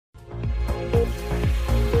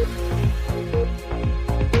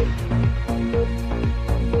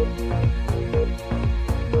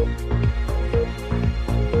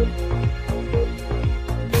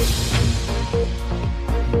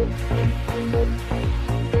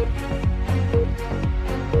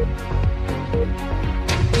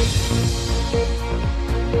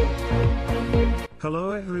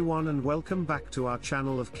Hello everyone and welcome back to our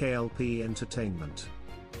channel of KLP Entertainment.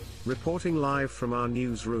 Reporting live from our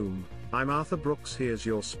newsroom, I'm Arthur Brooks. Here's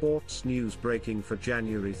your sports news breaking for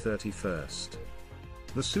January 31st.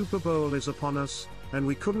 The Super Bowl is upon us, and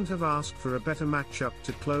we couldn't have asked for a better matchup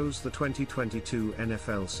to close the 2022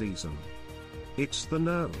 NFL season. It's the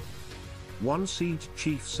No. 1 seed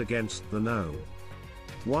Chiefs against the No.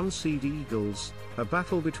 1 seed Eagles, a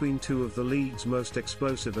battle between two of the league's most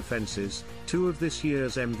explosive offenses, two of this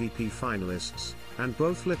year's MVP finalists, and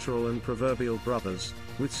both literal and proverbial brothers,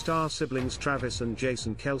 with star siblings Travis and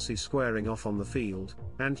Jason Kelce squaring off on the field,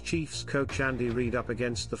 and Chiefs coach Andy Reid up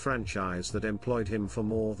against the franchise that employed him for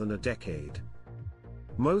more than a decade.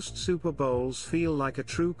 Most Super Bowls feel like a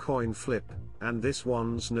true coin flip, and this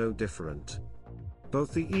one's no different.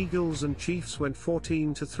 Both the Eagles and Chiefs went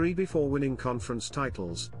 14-3 before winning conference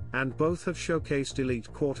titles, and both have showcased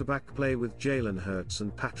elite quarterback play with Jalen Hurts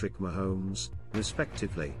and Patrick Mahomes,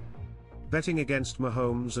 respectively. Betting against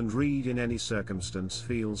Mahomes and Reid in any circumstance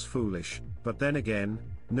feels foolish, but then again,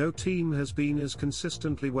 no team has been as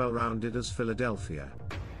consistently well-rounded as Philadelphia.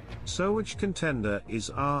 So which contender is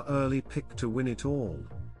our early pick to win it all?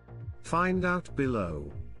 Find out below.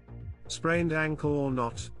 Sprained ankle or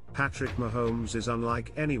not, Patrick Mahomes is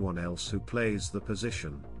unlike anyone else who plays the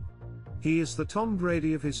position. He is the Tom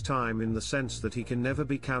Brady of his time in the sense that he can never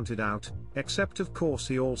be counted out, except of course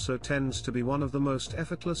he also tends to be one of the most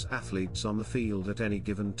effortless athletes on the field at any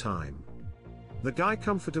given time. The guy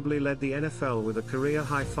comfortably led the NFL with a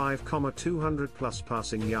career-high 5,200+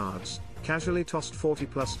 passing yards, casually tossed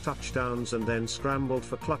 40+ touchdowns and then scrambled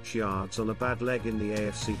for clutch yards on a bad leg in the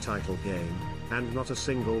AFC title game, and not a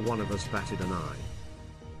single one of us batted an eye.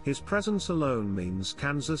 His presence alone means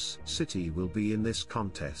Kansas City will be in this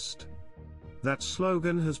contest. That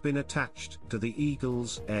slogan has been attached to the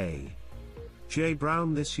Eagles' A.J.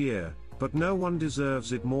 Brown this year, but no one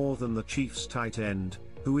deserves it more than the Chiefs' tight end,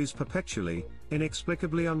 who is perpetually,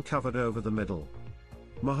 inexplicably uncovered over the middle.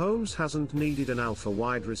 Mahomes hasn't needed an alpha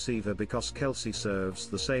wide receiver because Kelce serves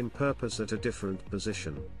the same purpose at a different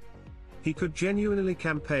position. He could genuinely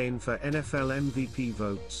campaign for NFL MVP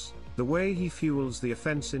votes, the way he fuels the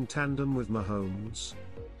offense in tandem with Mahomes.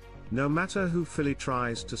 No matter who Philly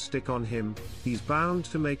tries to stick on him, he's bound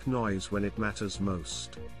to make noise when it matters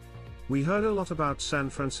most. We heard a lot about San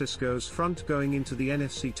Francisco's front going into the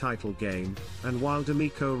NFC title game, and while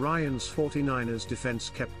DeMeco Ryans' 49ers defense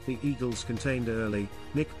kept the Eagles contained early,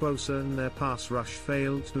 Nick Bosa and their pass rush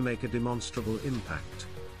failed to make a demonstrable impact.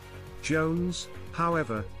 Jones,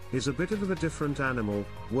 however, is a bit of a different animal,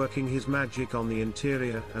 working his magic on the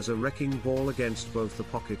interior as a wrecking ball against both the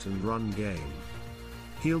pocket and run game.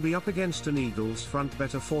 He'll be up against an Eagles front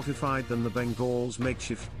better fortified than the Bengals'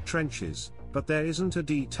 makeshift trenches, but there isn't a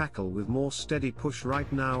D tackle with more steady push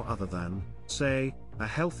right now other than, say, a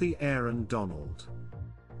healthy Aaron Donald.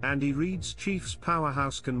 Andy Reid's Chiefs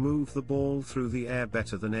powerhouse can move the ball through the air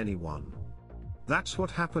better than anyone. That's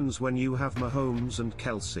what happens when you have Mahomes and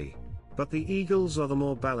Kelce. But the Eagles are the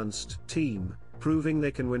more balanced team, proving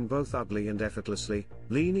they can win both ugly and effortlessly,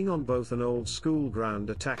 leaning on both an old-school ground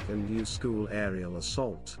attack and new-school aerial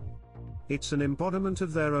assault. It's an embodiment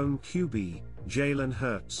of their own QB, Jalen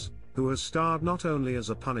Hurts, who has starred not only as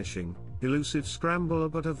a punishing, elusive scrambler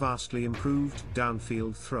but a vastly improved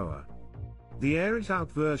downfield thrower. The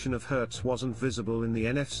air-it-out version of Hurts wasn't visible in the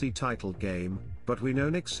NFC title game, but we know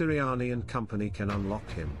Nick Sirianni and company can unlock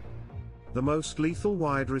him. The most lethal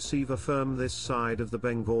wide receiver firm this side of the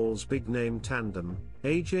Bengals' big-name tandem,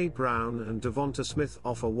 A.J. Brown and Devonta Smith,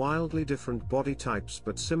 offer wildly different body types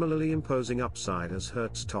but similarly imposing upside as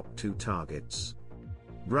Hurts' top two targets.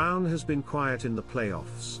 Brown has been quiet in the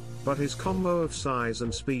playoffs, but his combo of size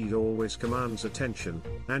and speed always commands attention,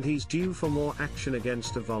 and he's due for more action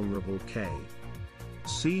against a vulnerable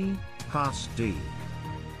K.C. past D.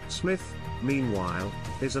 Smith, meanwhile,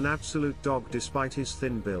 is an absolute dog despite his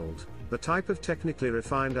thin build. The type of technically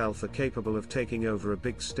refined alpha capable of taking over a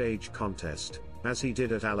big stage contest, as he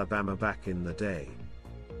did at Alabama back in the day.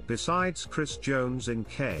 Besides Chris Jones in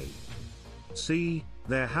K.C.,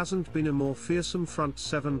 there hasn't been a more fearsome front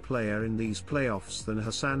seven player in these playoffs than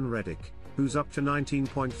Hassan Reddick, who's up to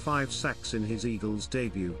 19.5 sacks in his Eagles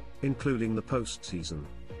debut, including the postseason.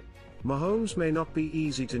 Mahomes may not be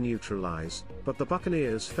easy to neutralize, but the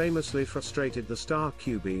Buccaneers famously frustrated the star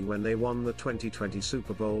QB when they won the 2020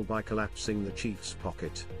 Super Bowl by collapsing the Chiefs'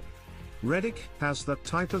 pocket. Reddick has that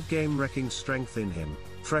type of game-wrecking strength in him,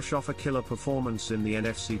 fresh off a killer performance in the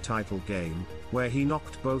NFC title game, where he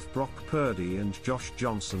knocked both Brock Purdy and Josh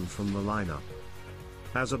Johnson from the lineup.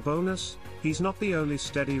 As a bonus, he's not the only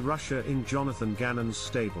steady rusher in Jonathan Gannon's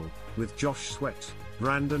stable, with Josh Sweat,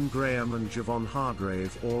 Brandon Graham and Javon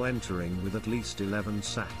Hargrave all entering with at least 11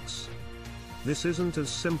 sacks. This isn't as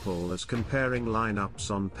simple as comparing lineups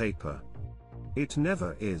on paper. It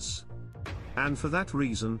never is. And for that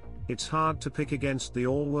reason, it's hard to pick against the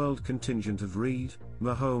all-world contingent of Reed,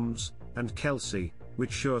 Mahomes, and Kelsey,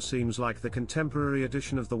 which sure seems like the contemporary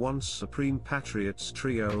edition of the once Supreme Patriots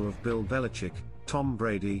trio of Bill Belichick, Tom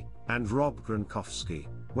Brady, and Rob Gronkowski.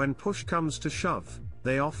 When push comes to shove,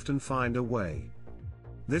 they often find a way.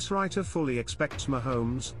 This writer fully expects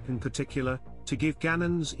Mahomes, in particular, to give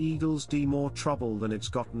Gannon's Eagles D more trouble than it's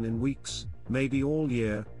gotten in weeks, maybe all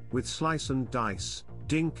year, with slice and dice,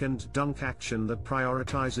 dink and dunk action that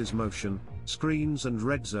prioritizes motion, screens and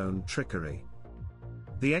red zone trickery.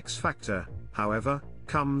 The X factor, however,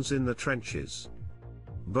 comes in the trenches.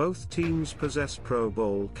 Both teams possess Pro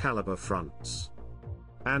Bowl caliber fronts.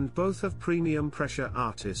 And both have premium pressure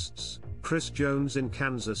artists, Chris Jones in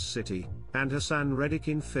Kansas City, and Hassan Reddick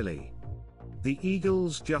in Philly. The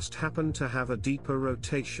Eagles just happen to have a deeper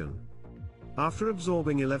rotation. After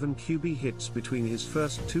absorbing 11 QB hits between his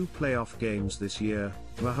first 2 playoff games this year,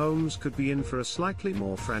 Mahomes could be in for a slightly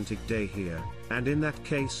more frantic day here, and in that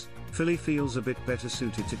case, Philly feels a bit better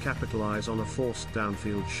suited to capitalize on a forced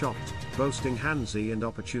downfield shot, boasting handsy and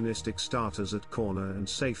opportunistic starters at corner and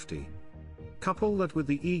safety. Couple that with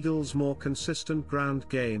the Eagles' more consistent ground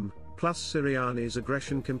game, plus Sirianni's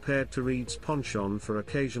aggression compared to Reed's penchant for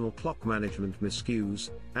occasional clock management miscues,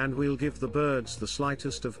 and we'll give the Birds the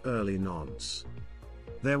slightest of early nods.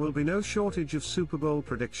 There will be no shortage of Super Bowl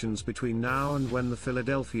predictions between now and when the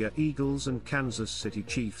Philadelphia Eagles and Kansas City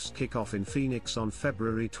Chiefs kick off in Phoenix on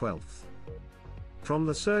February 12th. From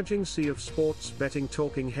the surging sea of sports betting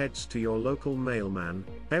talking heads to your local mailman,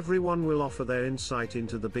 everyone will offer their insight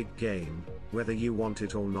into the big game, whether you want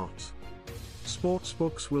it or not.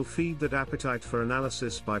 Sportsbooks will feed that appetite for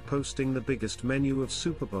analysis by posting the biggest menu of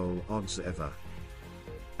Super Bowl odds ever.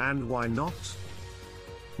 And why not?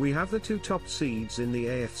 We have the 2 top seeds in the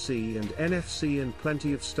AFC and NFC and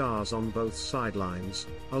plenty of stars on both sidelines,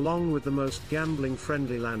 along with the most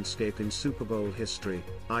gambling-friendly landscape in Super Bowl history.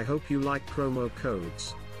 I hope you like promo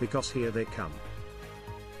codes, because here they come.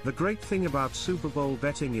 The great thing about Super Bowl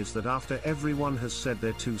betting is that after everyone has said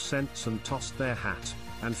their 2 cents and tossed their hat,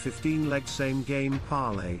 and 15-leg same-game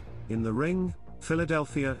parlay, in the ring,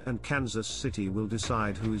 Philadelphia and Kansas City will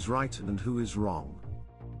decide who is right and who is wrong.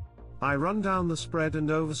 I run down the spread and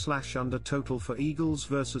over/under total for Eagles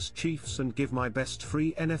vs Chiefs and give my best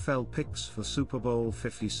free NFL picks for Super Bowl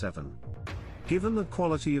 57. Given the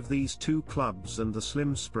quality of these 2 clubs and the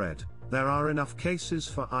slim spread, there are enough cases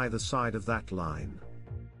for either side of that line.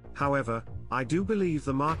 However, I do believe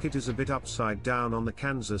the market is a bit upside down on the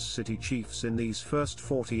Kansas City Chiefs in these first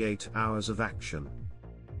 48 hours of action.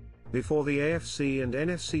 Before the AFC and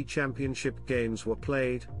NFC championship games were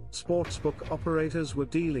played, sportsbook operators were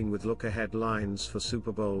dealing with look-ahead lines for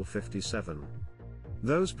Super Bowl 57.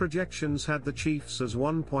 Those projections had the Chiefs as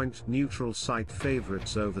 1-point neutral site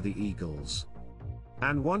favorites over the Eagles.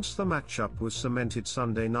 And once the matchup was cemented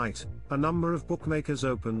Sunday night, a number of bookmakers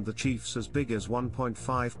opened the Chiefs as big as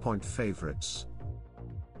 1.5-point favorites.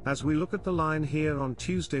 As we look at the line here on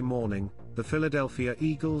Tuesday morning, the Philadelphia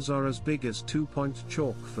Eagles are as big as 2-point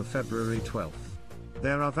chalk for February 12th.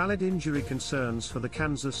 There are valid injury concerns for the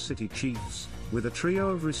Kansas City Chiefs, with a trio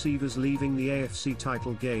of receivers leaving the AFC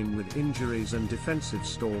title game with injuries and defensive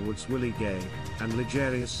stalwarts Willie Gay and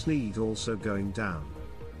L'Jarius Sneed also going down.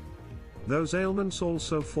 Those ailments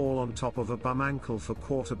also fall on top of a bum ankle for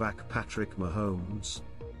quarterback Patrick Mahomes.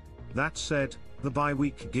 That said, the bye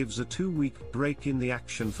week gives a 2-week break in the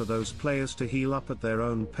action for those players to heal up at their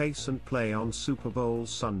own pace and play on Super Bowl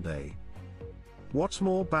Sunday. What's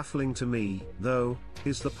more baffling to me, though,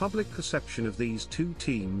 is the public perception of these 2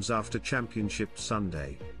 teams after Championship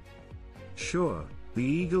Sunday. Sure, the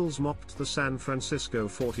Eagles mopped the San Francisco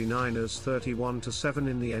 49ers 31-7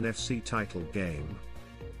 in the NFC title game.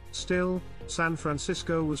 Still, San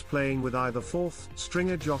Francisco was playing with either 4th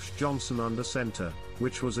stringer Josh Johnson under center,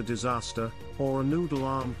 which was a disaster, or a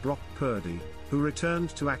noodle-armed Brock Purdy, who returned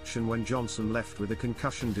to action when Johnson left with a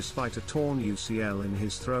concussion despite a torn UCL in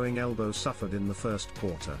his throwing elbow suffered in the first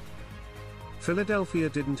quarter. Philadelphia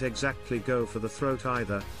didn't exactly go for the throat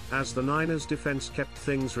either, as the Niners' defense kept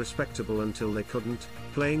things respectable until they couldn't,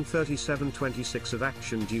 playing 37-26 of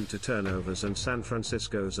action due to turnovers and San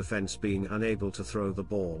Francisco's offense being unable to throw the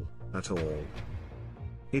ball at all.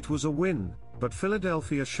 It was a win, but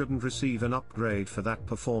Philadelphia shouldn't receive an upgrade for that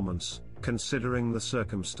performance, considering the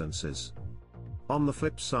circumstances. On the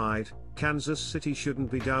flip side, Kansas City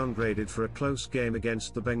shouldn't be downgraded for a close game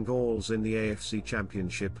against the Bengals in the AFC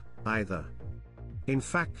Championship, either. In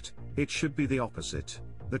fact, it should be the opposite.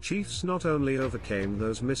 The Chiefs not only overcame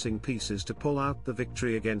those missing pieces to pull out the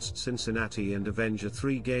victory against Cincinnati and avenge a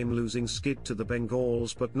 3-game losing skid to the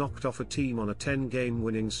Bengals, but knocked off a team on a 10-game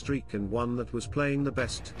winning streak and one that was playing the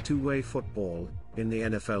best two-way football in the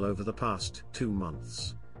NFL over the past 2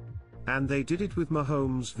 months. And they did it with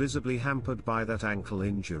Mahomes visibly hampered by that ankle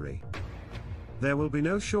injury. There will be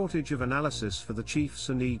no shortage of analysis for the Chiefs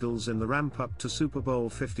and Eagles in the ramp-up to Super Bowl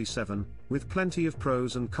 57, with plenty of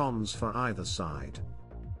pros and cons for either side.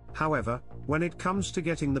 However, when it comes to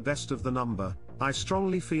getting the best of the number, I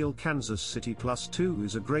strongly feel Kansas City +2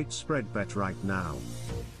 is a great spread bet right now.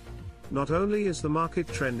 Not only is the market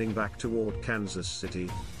trending back toward Kansas City,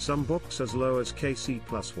 some books as low as KC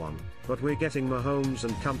 +1, but we're getting Mahomes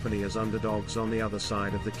and company as underdogs on the other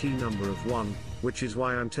side of the key number of 1, which is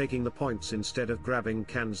why I'm taking the points instead of grabbing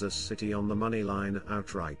Kansas City on the money line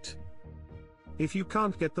outright. If you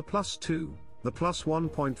can't get the +2, the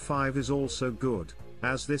 +1.5 is also good,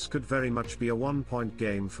 as this could very much be a 1-point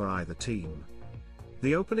game for either team.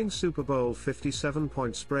 The opening Super Bowl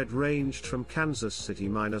 57-point spread ranged from Kansas City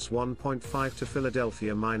 -1.5 to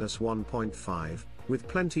Philadelphia -1.5, with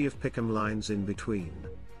plenty of pick'em lines in between.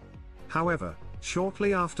 However,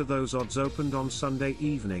 shortly after those odds opened on Sunday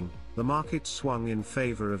evening, the market swung in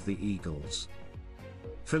favor of the Eagles.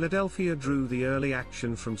 Philadelphia drew the early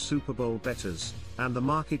action from Super Bowl bettors, and the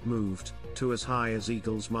market moved to as high as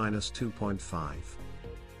Eagles -2.5.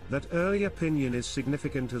 That early opinion is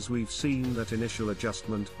significant as we've seen that initial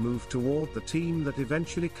adjustment move toward the team that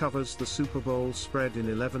eventually covers the Super Bowl spread in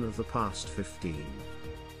 11 of the past 15.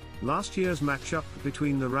 Last year's matchup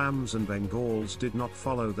between the Rams and Bengals did not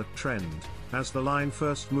follow that trend, as the line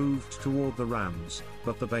first moved toward the Rams,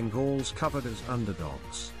 but the Bengals covered as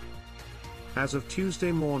underdogs. As of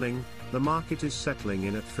Tuesday morning, the market is settling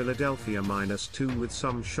in at Philadelphia -2 with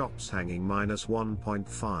some shops hanging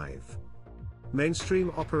 -1.5.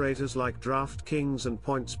 Mainstream operators like DraftKings and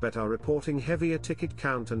PointsBet are reporting heavier ticket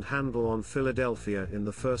count and handle on Philadelphia in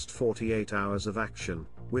the first 48 hours of action,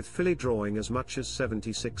 with Philly drawing as much as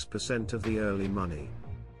 76% of the early money.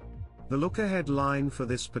 The look-ahead line for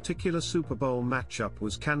this particular Super Bowl matchup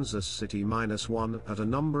was Kansas City -1 at a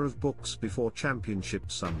number of books before Championship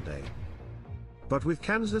Sunday. But with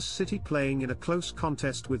Kansas City playing in a close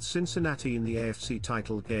contest with Cincinnati in the AFC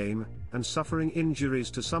title game, and suffering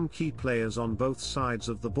injuries to some key players on both sides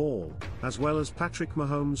of the ball, as well as Patrick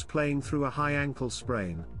Mahomes playing through a high ankle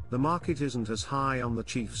sprain, the market isn't as high on the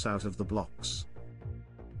Chiefs out of the blocks.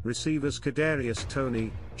 Receivers Kadarius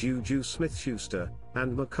Toney, Juju Smith-Schuster,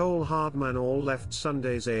 and Mecole Hardman all left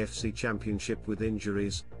Sunday's AFC Championship with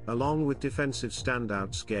injuries, along with defensive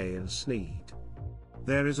standouts Gay and Snead.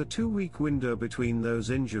 There is a 2-week window between those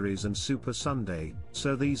injuries and Super Sunday,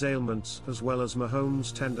 so these ailments, as well as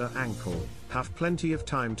Mahomes' tender ankle, have plenty of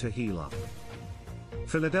time to heal up.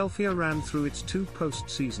 Philadelphia ran through its 2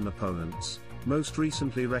 postseason opponents, most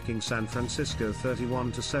recently wrecking San Francisco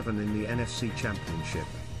 31-7 in the NFC Championship.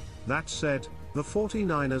 That said, the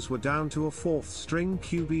 49ers were down to a 4th-string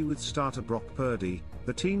QB with starter Brock Purdy,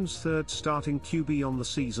 the team's 3rd starting QB on the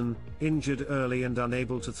season, injured early and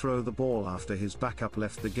unable to throw the ball after his backup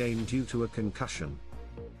left the game due to a concussion.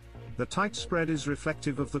 The tight spread is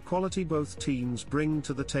reflective of the quality both teams bring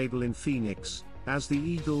to the table in Phoenix, as the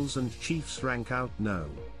Eagles and Chiefs rank out no.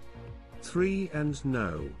 3 and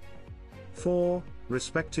no. 4,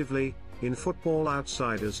 respectively, in Football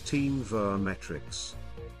Outsiders Team VER metrics.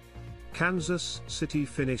 Kansas City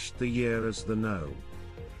finished the year as the no.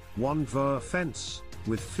 1 VER fence,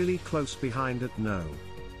 with Philly close behind at no.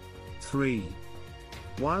 3.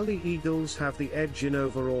 While the Eagles have the edge in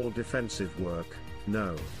overall defensive work,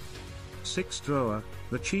 no. 6 drawer,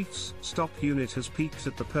 the Chiefs' stop unit has peaked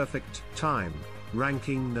at the perfect time,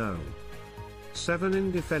 ranking no. 7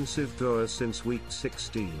 in defensive drawer since week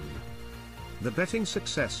 16. The betting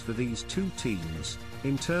success for these two teams,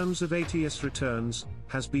 in terms of ATS returns,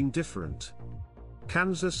 has been different.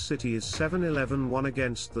 Kansas City is 7-11-1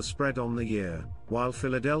 against the spread on the year, while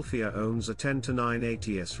Philadelphia owns a 10-9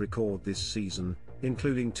 ATS record this season,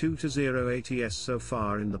 including 2-0 ATS so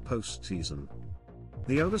far in the postseason.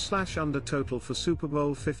 The over/under total for Super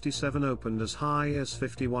Bowl 57 opened as high as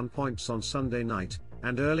 51 points on Sunday night,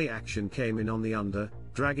 and early action came in on the under,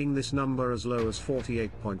 dragging this number as low as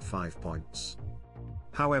 48.5 points.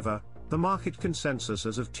 However, the market consensus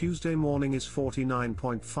as of Tuesday morning is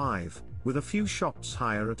 49.5, with a few shops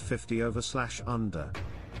higher at 50 over/under.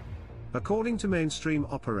 According to mainstream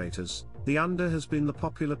operators, the under has been the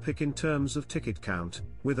popular pick in terms of ticket count,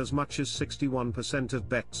 with as much as 61% of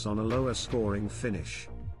bets on a lower scoring finish.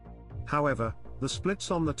 However, The splits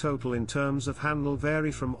on the total in terms of handle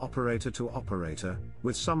vary from operator to operator,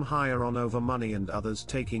 with some higher on over money and others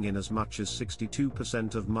taking in as much as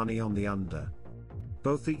 62% of money on the under.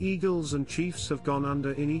 Both the Eagles and Chiefs have gone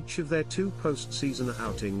under in each of their 2 postseason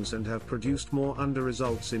outings and have produced more under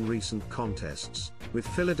results in recent contests, with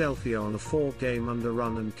Philadelphia on a 4-game under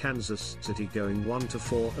run and Kansas City going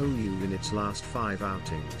 1-4 OU in its last 5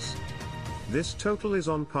 outings. This total is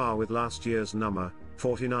on par with last year's number,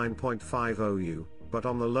 49.5 OU, but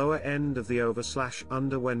on the lower end of the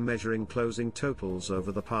over/under when measuring closing totals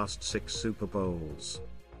over the past 6 Super Bowls.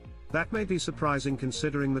 That may be surprising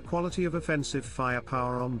considering the quality of offensive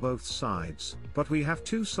firepower on both sides, but we have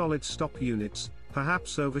 2 solid stop units,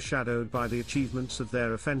 perhaps overshadowed by the achievements of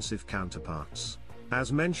their offensive counterparts.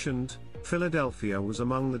 As mentioned, Philadelphia was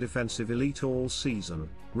among the defensive elite all season,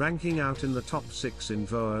 ranking out in the top 6 in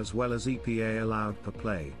VOA as well as EPA allowed per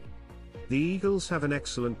play. The Eagles have an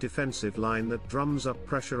excellent defensive line that drums up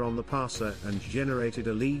pressure on the passer and generated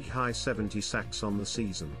a league-high 70 sacks on the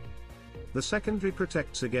season. The secondary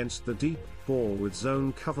protects against the deep ball with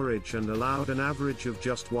zone coverage and allowed an average of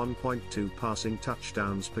just 1.2 passing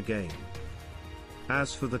touchdowns per game.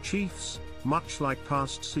 As for the Chiefs, much like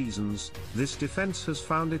past seasons, this defense has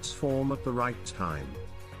found its form at the right time.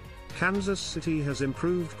 Kansas City has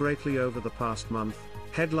improved greatly over the past month,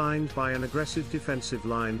 headlined by an aggressive defensive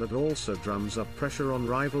line that also drums up pressure on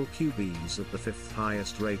rival QBs at the 5th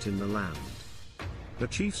highest rate in the land. The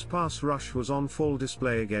Chiefs' pass rush was on full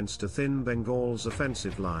display against a thin Bengals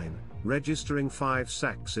offensive line, registering 5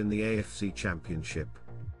 sacks in the AFC Championship.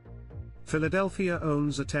 Philadelphia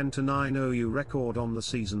owns a 10-9 OU record on the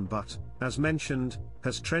season but, as mentioned,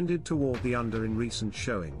 has trended toward the under in recent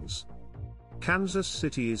showings. Kansas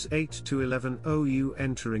City is 8-11 OU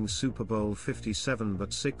entering Super Bowl 57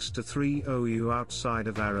 but 6-3 OU outside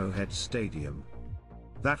of Arrowhead Stadium.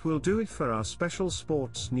 That will do it for our special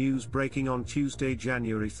sports news breaking on Tuesday,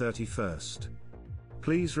 January 31st.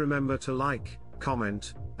 Please remember to like,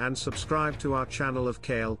 comment, and subscribe to our channel of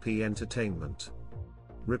KLP Entertainment.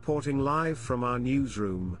 Reporting live from our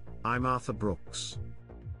newsroom, I'm Arthur Brooks.